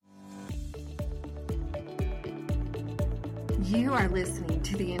You are listening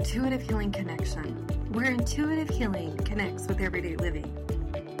to the Intuitive Healing Connection, where intuitive healing connects with everyday living.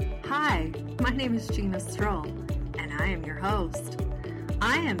 Hi, my name is Gina Stroll, and I am your host.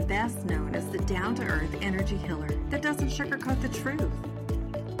 I am best known as the down-to-earth energy healer that doesn't sugarcoat the truth.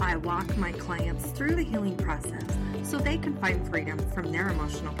 I walk my clients through the healing process so they can find freedom from their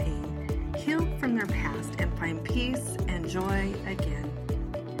emotional pain, heal from their past, and find peace and joy again.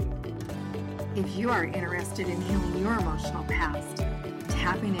 If you are interested in healing your emotional past,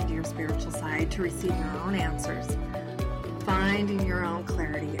 tapping into your spiritual side to receive your own answers, finding your own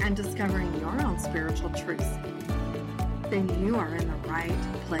clarity, and discovering your own spiritual truths, then you are in the right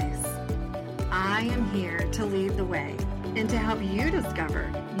place. I am here to lead the way and to help you discover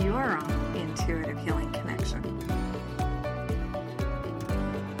your own intuitive healing connection.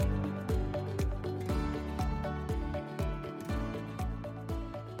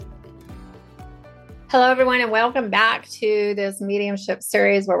 Hello, everyone, and welcome back to this mediumship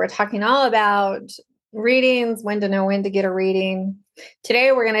series where we're talking all about readings, when to know when to get a reading.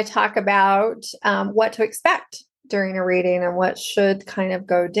 Today, we're going to talk about what to expect during a reading and what should kind of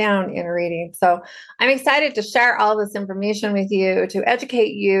go down in a reading. So I'm excited to share all this information with you, to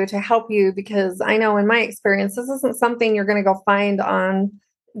educate you, to help you, because I know in my experience, this isn't something you're going to go find on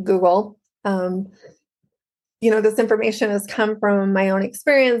Google. This information has come from my own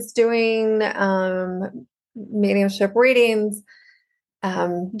experience doing mediumship readings,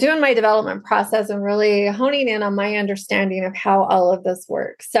 doing my development process, and really honing in on my understanding of how all of this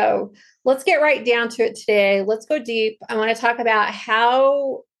works. So let's get right down to it today. Let's go deep. I want to talk about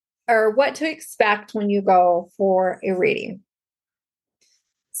how or what to expect when you go for a reading.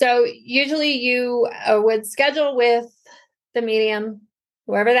 So usually you would schedule with the medium,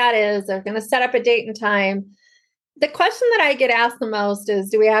 whoever that is. They're going to set up a date and time. The question that I get asked the most is,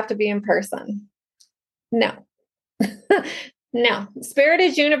 do we have to be in person? No. No. Spirit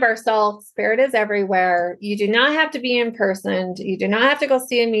is universal. Spirit is everywhere. You do not have to be in person. You do not have to go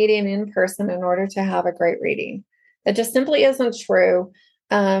see a medium in person in order to have a great reading. That just simply isn't true.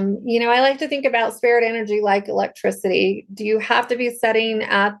 I like to think about spirit energy like electricity. Do you have to be sitting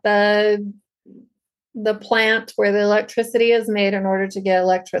at the plant where the electricity is made in order to get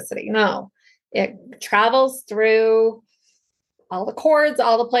electricity? No. It travels through all the cords,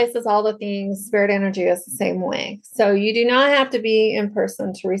 all the places, all the things. Spirit energy is the same way. So you do not have to be in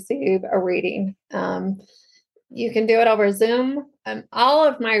person to receive a reading. You can do it over Zoom. All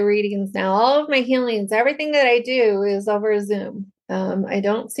of my readings now, all of my healings, everything that I do is over Zoom. I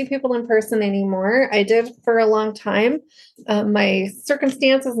don't see people in person anymore. I did for a long time. My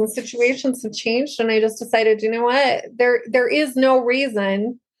circumstances and situations have changed, and I just decided, you know what? There is no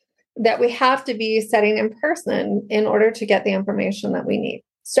reason that we have to be sitting in person in order to get the information that we need.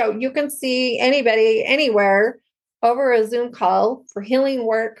 So you can see anybody, anywhere, over a Zoom call for healing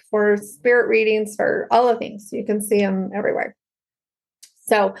work, for spirit readings, for all the things. You can see them everywhere.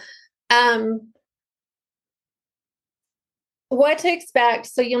 So, what to expect.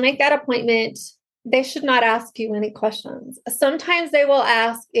 So you'll make that appointment. They should not ask you any questions. Sometimes they will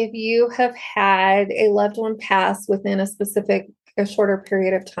ask if you have had a loved one pass within a shorter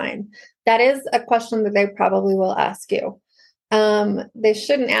period of time. That is a question that they probably will ask you. They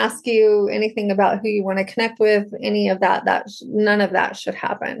shouldn't ask you anything about who you want to connect with, any of that. None of that should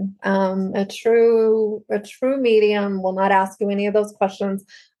happen. A true medium will not ask you any of those questions,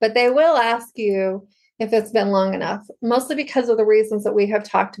 but they will ask you if it's been long enough, mostly because of the reasons that we have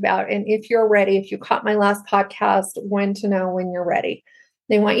talked about. And if you're ready, if you caught my last podcast, when to know when you're ready.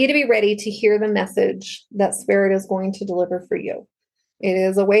 They want you to be ready to hear the message that Spirit is going to deliver for you. It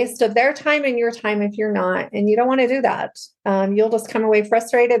is a waste of their time and your time if you're not, and you don't want to do that. You'll just come away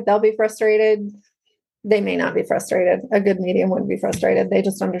frustrated. They'll be frustrated. They may not be frustrated. A good medium wouldn't be frustrated. They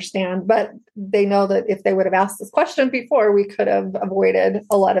just understand, but they know that if they would have asked this question before, we could have avoided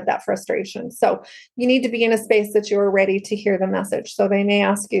a lot of that frustration. So you need to be in a space that you are ready to hear the message. So they may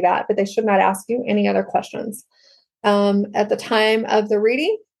ask you that, but they should not ask you any other questions. At the time of the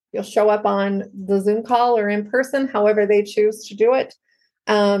reading, you'll show up on the Zoom call or in person, however they choose to do it.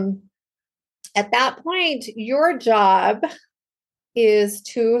 At that point, your job is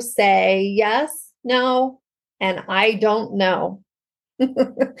to say yes, no, and I don't know.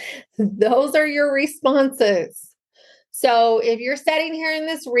 Those are your responses. So if you're sitting here in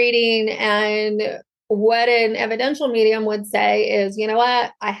this reading and what an evidential medium would say is, you know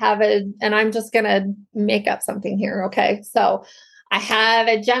what, and I'm just going to make up something here. Okay. So I have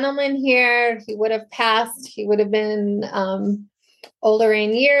a gentleman here. He would have passed. He would have been older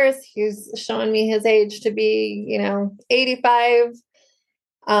in years. He's showing me his age to be, 85.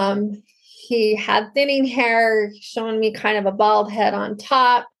 he had thinning hair, showing me kind of a bald head on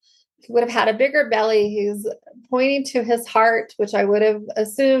top. He would have had a bigger belly. He's pointing to his heart, which I would have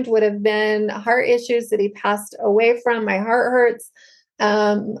assumed would have been heart issues that he passed away from. My heart hurts.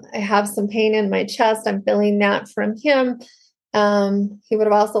 I have some pain in my chest. I'm feeling that from him. He would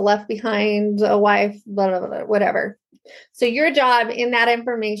have also left behind a wife, blah, blah, blah, whatever. So your job in that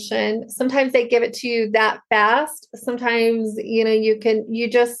information, sometimes they give it to you that fast. Sometimes, you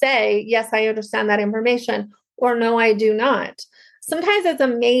just say, yes, I understand that information, or no, I do not. Sometimes it's a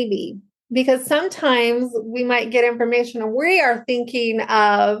maybe, because sometimes we might get information and we are thinking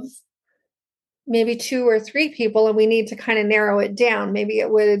of maybe 2 or 3 people, and we need to kind of narrow it down. Maybe it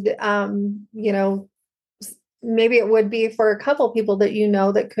would, maybe it would be for a couple people that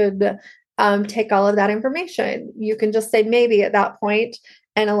that could take all of that information. You can just say maybe at that point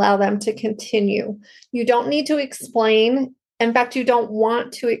and allow them to continue. You don't need to explain. In fact, you don't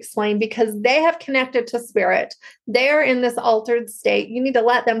want to explain, because they have connected to spirit. They are in this altered state. You need to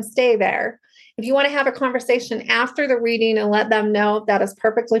let them stay there. If you want to have a conversation after the reading and let them know, that is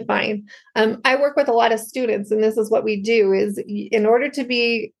perfectly fine. I work with a lot of students, and this is what we do is, in order to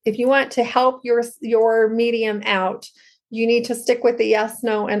if you want to help your medium out, you need to stick with the yes,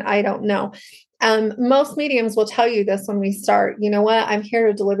 no, and I don't know. Most mediums will tell you this when we start. You know what? I'm here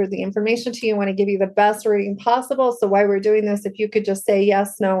to deliver the information to you. I want to give you the best reading possible. So while we're doing this, if you could just say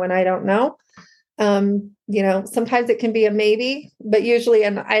yes, no, and I don't know. Sometimes it can be a maybe, but usually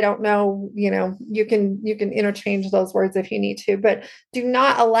an I don't know, you can interchange those words if you need to, but do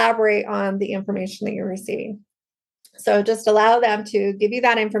not elaborate on the information that you're receiving. So just allow them to give you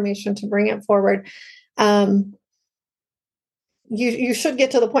that information, to bring it forward. You should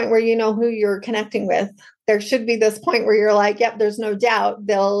get to the point where you know who you're connecting with. There should be this point where you're like, yep, there's no doubt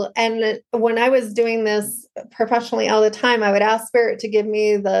and when I was doing this professionally all the time, I would ask spirit to give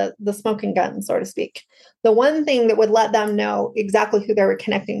me the smoking gun, so to speak. The one thing that would let them know exactly who they were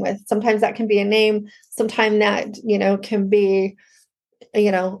connecting with. Sometimes that can be a name. Sometimes that, can be,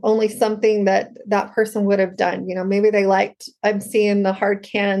 only something that person would have done. Maybe they liked, I'm seeing the hard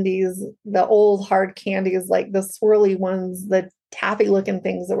candies, the old hard candies, like the swirly ones, the taffy looking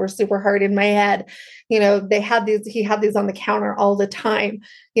things that were super hard in my head. He had these on the counter all the time.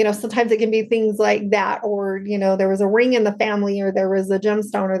 Sometimes it can be things like that, or, there was a ring in the family, or there was a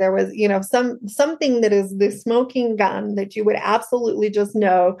gemstone, or there was, something that is the smoking gun that you would absolutely just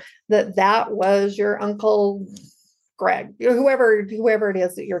know that was your Uncle Greg, whoever it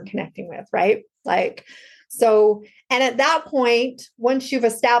is that you're connecting with, right? So, and at that point, once you've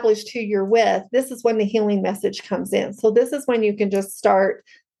established who you're with, this is when the healing message comes in. So this is when you can just start.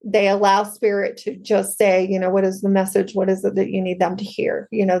 They allow spirit to just say, what is the message? What is it that you need them to hear?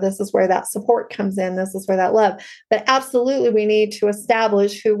 This is where that support comes in. This is where that love. But absolutely, we need to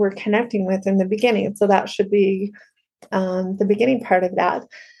establish who we're connecting with in the beginning. So that should be the beginning part of that.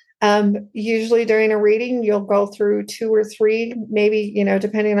 Usually during a reading, you'll go through 2 or 3, maybe,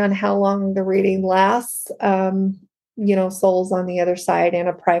 depending on how long the reading lasts, souls on the other side in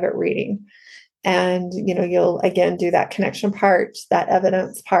a private reading. And, you'll again do that connection part, that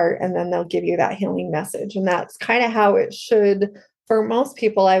evidence part, and then they'll give you that healing message. And that's kind of how it should, for most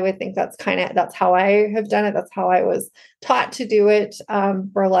people, I would think that's how I have done it. That's how I was taught to do it.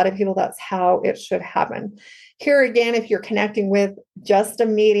 For a lot of people, that's how it should happen. Here again, if you're connecting with just a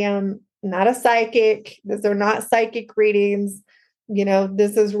medium, not a psychic, these are not psychic readings.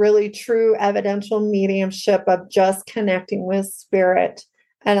 This is really true evidential mediumship of just connecting with spirit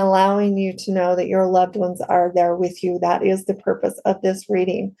and allowing you to know that your loved ones are there with you. That is the purpose of this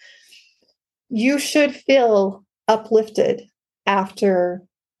reading. You should feel uplifted after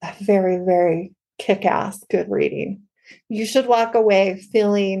a very, very kick-ass good reading. You should walk away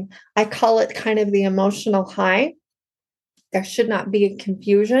feeling, I call it kind of the emotional high. There should not be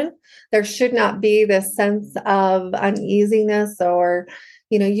confusion. There should not be this sense of uneasiness, or,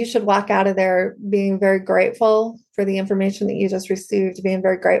 you should walk out of there being very grateful for the information that you just received, being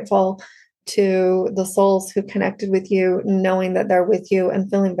very grateful to the souls who connected with you, knowing that they're with you and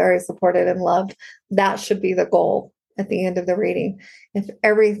feeling very supported and loved. That should be the goal at the end of the reading.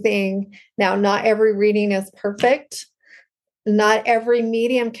 Now, not every reading is perfect. Not every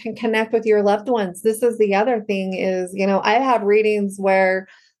medium can connect with your loved ones. This is the other thing is, I've had readings where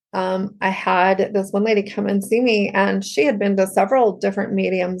I had this one lady come and see me, and she had been to several different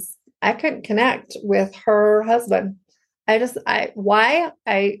mediums. I couldn't connect with her husband. Why?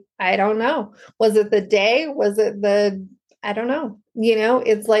 I don't know. Was it the day? Was it I don't know.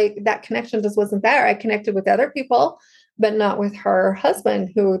 It's like that connection just wasn't there. I connected with other people, but not with her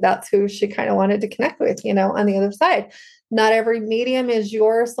husband, that's who she kind of wanted to connect with, on the other side. Not every medium is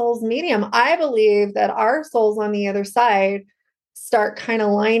your soul's medium. I believe that our souls on the other side start kind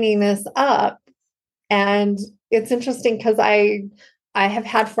of lining this up. And it's interesting because I have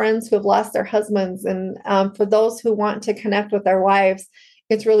had friends who have lost their husbands. And for those who want to connect with their wives,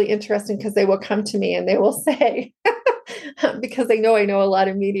 it's really interesting because they will come to me and they will say, because they know I know a lot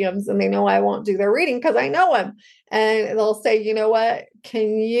of mediums and they know I won't do their reading because I know them. And they'll say, you know what,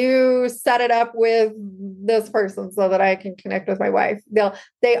 can you set it up with this person so that I can connect with my wife?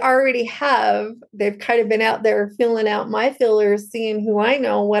 They already have, they've kind of been out there feeling out my feelers, seeing who I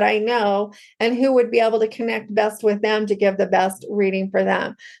know, what I know, and who would be able to connect best with them to give the best reading for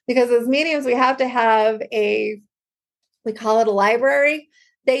them. Because as mediums, we have to have we call it a library.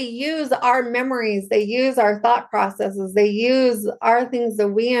 They use our memories, they use our thought processes, they use our things that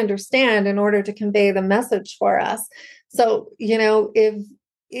we understand in order to convey the message for us. So, if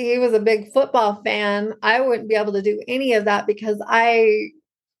he was a big football fan, I wouldn't be able to do any of that because I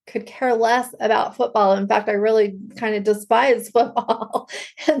could care less about football. In fact, I really kind of despise football.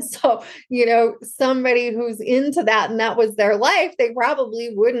 And so, somebody who's into that and that was their life, they probably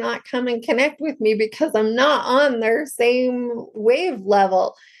would not come and connect with me because I'm not on their same wave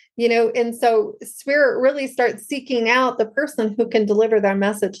level, and so spirit really starts seeking out the person who can deliver their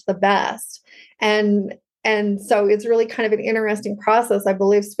message the best. And so it's really kind of an interesting process. I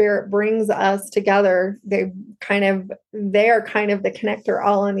believe spirit brings us together. They are kind of the connector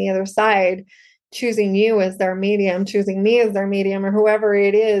all on the other side, choosing you as their medium, choosing me as their medium, or whoever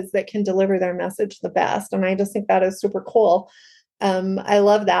it is that can deliver their message the best. And I just think that is super cool. I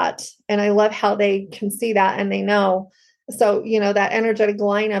love that. And I love how they can see that and they know. So, that energetic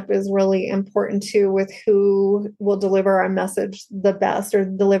lineup is really important too, with who will deliver our message the best or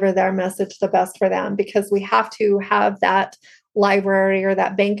deliver their message the best for them, because we have to have that library or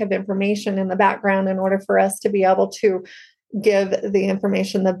that bank of information in the background in order for us to be able to give the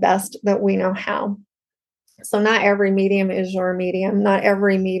information the best that we know how. So not every medium is your medium. Not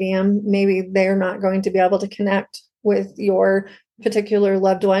every medium, maybe they're not going to be able to connect with your particular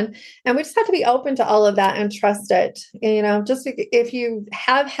loved one. And we just have to be open to all of that and trust it. Just if you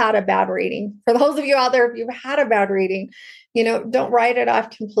have had a bad reading, for those of you out there, if you've had a bad reading, don't write it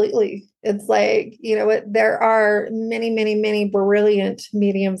off completely. It's like, there are many, many, many brilliant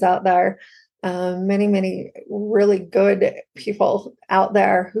mediums out there. Many, many really good people out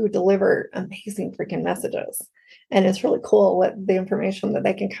there who deliver amazing freaking messages. And it's really cool what the information that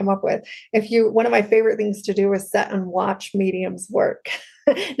they can come up with. One of my favorite things to do is sit and watch mediums work.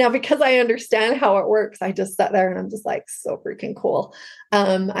 Now, because I understand how it works, I just sat there and I'm just like, so freaking cool.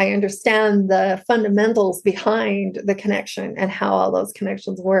 I understand the fundamentals behind the connection and how all those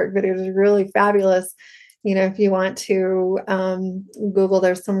connections work, but it is really fabulous. If you want to Google,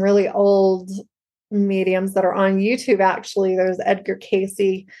 there's some really old mediums that are on YouTube. Actually, there's Edgar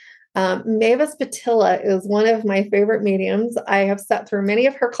Casey. Mavis Patilla is one of my favorite mediums. I have sat through many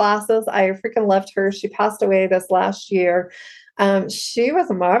of her classes. I freaking loved her. She passed away this last year. She was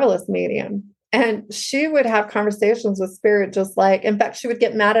a marvelous medium. And she would have conversations with spirit, in fact, she would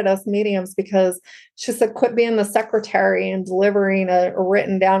get mad at us mediums because she said, quit being the secretary and delivering a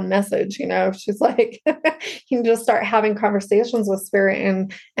written down message. She's like, you can just start having conversations with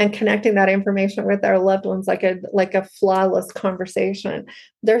spirit and connecting that information with our loved ones like a flawless conversation.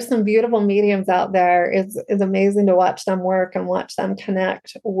 There's some beautiful mediums out there. It's amazing to watch them work and watch them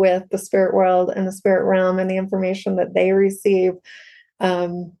connect with the spirit world and the spirit realm, and the information that they receive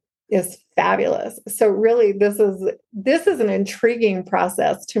is fabulous. So really, this is an intriguing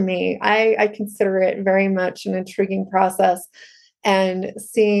process to me. I consider it very much an intriguing process, and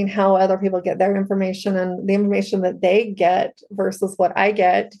seeing how other people get their information and the information that they get versus what I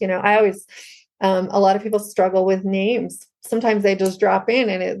get. I always, a lot of people struggle with names. Sometimes they just drop in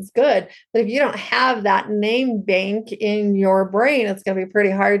and it's good. But if you don't have that name bank in your brain, it's going to be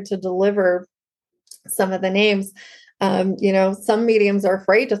pretty hard to deliver some of the names. Some mediums are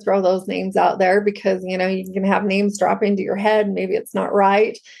afraid to throw those names out there because, you can have names drop into your head and maybe it's not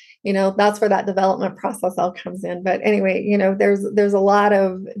right. That's where that development process all comes in. But anyway, there's a lot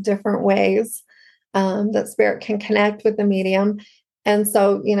of different ways that spirit can connect with the medium. And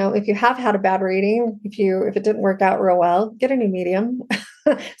so, if you have had a bad reading, if it didn't work out real well, get a new medium,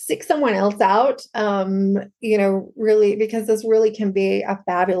 seek someone else out, really, because this really can be a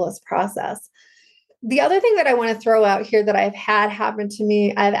fabulous process. The other thing that I want to throw out here that I've had happen to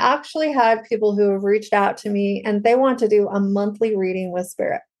me, I've actually had people who have reached out to me and they want to do a monthly reading with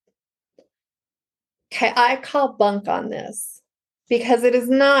spirit. Okay, I call bunk on this because it is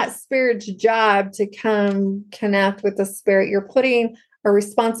not spirit's job to come connect with the spirit. You're putting a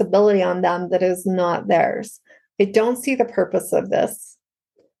responsibility on them that is not theirs. I don't see the purpose of this.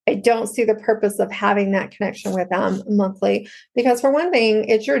 I don't see the purpose of having that connection with them monthly, because for one thing,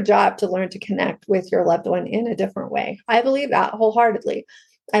 it's your job to learn to connect with your loved one in a different way. I believe that wholeheartedly.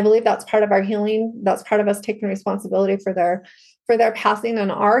 I believe that's part of our healing. That's part of us taking responsibility for their passing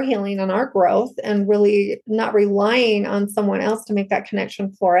and our healing and our growth, and really not relying on someone else to make that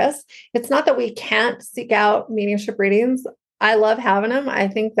connection for us. It's not that we can't seek out mediumship readings. I love having them. I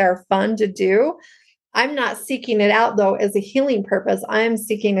think they're fun to do. I'm not seeking it out, though, as a healing purpose. I'm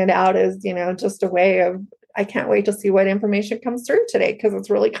seeking it out as, just a way of, I can't wait to see what information comes through today, because it's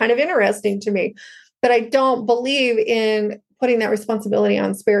really kind of interesting to me. But I don't believe in putting that responsibility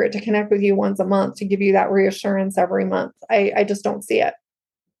on spirit to connect with you once a month, to give you that reassurance every month. I just don't see it.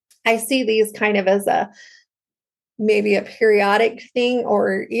 I see these kind of as maybe a periodic thing,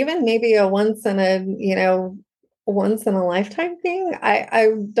 or even maybe a once in a lifetime thing. I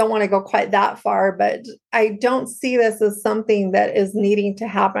don't want to go quite that far, but I don't see this as something that is needing to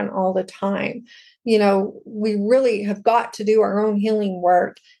happen all the time. We really have got to do our own healing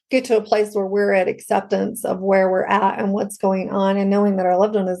work, get to a place where we're at acceptance of where we're at and what's going on, and knowing that our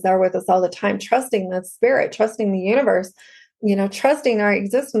loved one is there with us all the time, trusting the spirit, trusting the universe, trusting our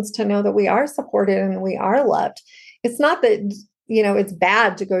existence to know that we are supported and we are loved. It's not that it's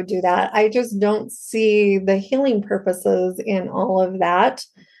bad to go do that. I just don't see the healing purposes in all of that.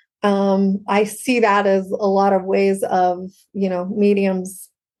 I see that as a lot of ways of, mediums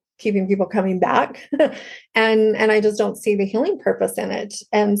keeping people coming back. and I just don't see the healing purpose in it.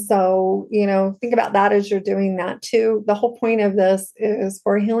 And so, think about that as you're doing that too. The whole point of this is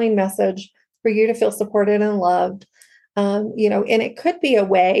for a healing message, for you to feel supported and loved. And it could be a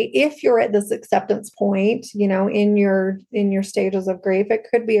way, if you're at this acceptance point, in your stages of grief, it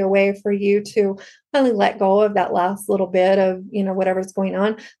could be a way for you to finally let go of that last little bit of, whatever's going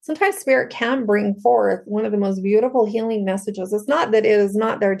on. Sometimes spirit can bring forth one of the most beautiful healing messages. It's not that it is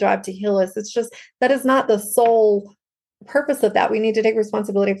not their job to heal us. It's just that is not the sole purpose of that. We need to take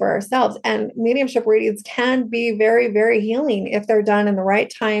responsibility for ourselves. And mediumship readings can be very, very healing if they're done in the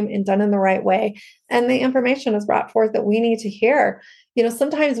right time and done in the right way. And the information is brought forth that we need to hear.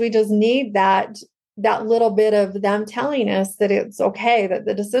 Sometimes we just need that little bit of them telling us that it's okay, that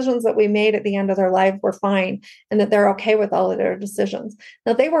the decisions that we made at the end of their life were fine, and that they're okay with all of their decisions.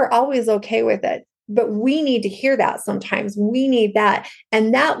 Now, they were always okay with it, but we need to hear that sometimes. We need that.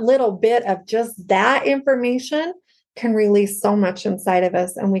 And that little bit of just that information can release so much inside of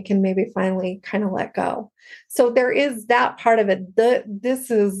us, and we can maybe finally kind of let go. So there is that part of it.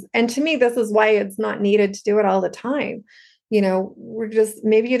 And to me, this is why it's not needed to do it all the time.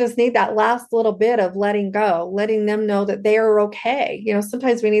 Maybe you just need that last little bit of letting go, letting them know that they are okay.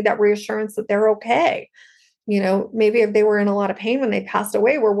 Sometimes we need that reassurance that they're okay. Maybe if they were in a lot of pain when they passed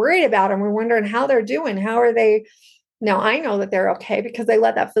away, we're worried about them. We're wondering how they're doing. How are they? Now, I know that they're okay because they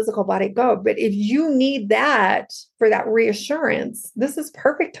let that physical body go. But if you need that for that reassurance, this is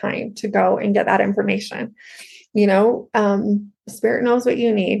perfect time to go and get that information. Spirit knows what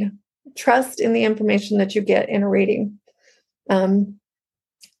you need. Trust in the information that you get in a reading.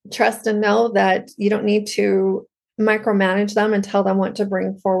 Trust and know that you don't need to micromanage them and tell them what to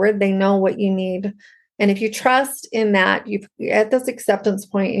bring forward. They know what you need. And if you trust in that, you're at this acceptance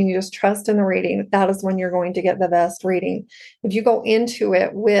point and you just trust in the reading, that is when you're going to get the best reading. If you go into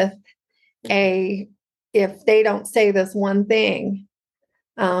it with if they don't say this one thing,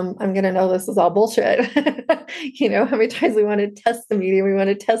 I'm going to know this is all bullshit. How many times we want to test the medium, we want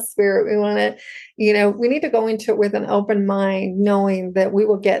to test spirit, we want to, we need to go into it with an open mind, knowing that we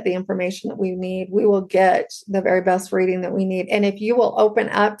will get the information that we need. We will get the very best reading that we need. And if you will open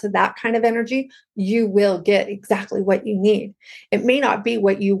up to that kind of energy, you will get exactly what you need. It may not be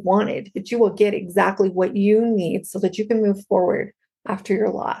what you wanted, but you will get exactly what you need so that you can move forward after your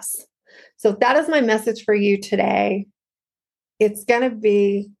loss. So that is my message for you today. It's going to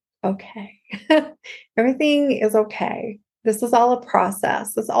be okay. Everything is okay. This is all a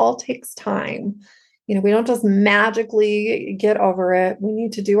process. This all takes time. We don't just magically get over it. We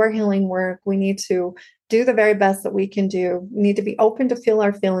need to do our healing work. We need to do the very best that we can do. We need to be open to feel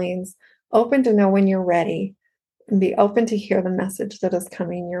our feelings, open to know when you're ready, and be open to hear the message that is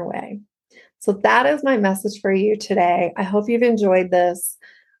coming your way. So that is my message for you today. I hope you've enjoyed this.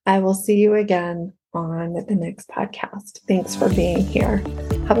 I will see you again on the next podcast. Thanks for being here.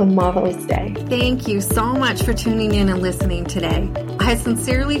 Have a marvelous day. Thank you so much for tuning in and listening today. I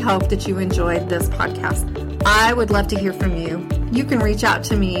sincerely hope that you enjoyed this podcast. I would love to hear from you. You can reach out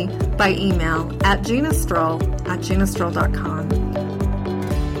to me by email at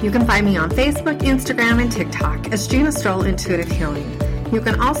GinaStroll@GinaStroll.com. You can find me on Facebook, Instagram, and TikTok as Gina Stroll Intuitive Healing. You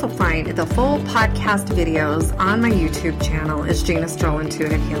can also find the full podcast videos on my YouTube channel as Gina Stroll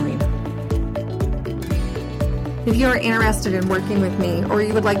Intuitive Healing. If you are interested in working with me or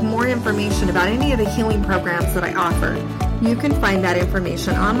you would like more information about any of the healing programs that I offer, you can find that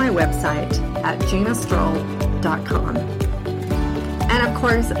information on my website at ginastroll.com. And of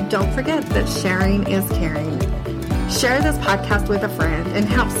course, don't forget that sharing is caring. Share this podcast with a friend and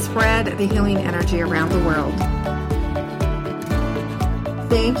help spread the healing energy around the world.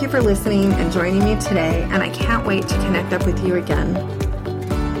 Thank you for listening and joining me today, and I can't wait to connect up with you again.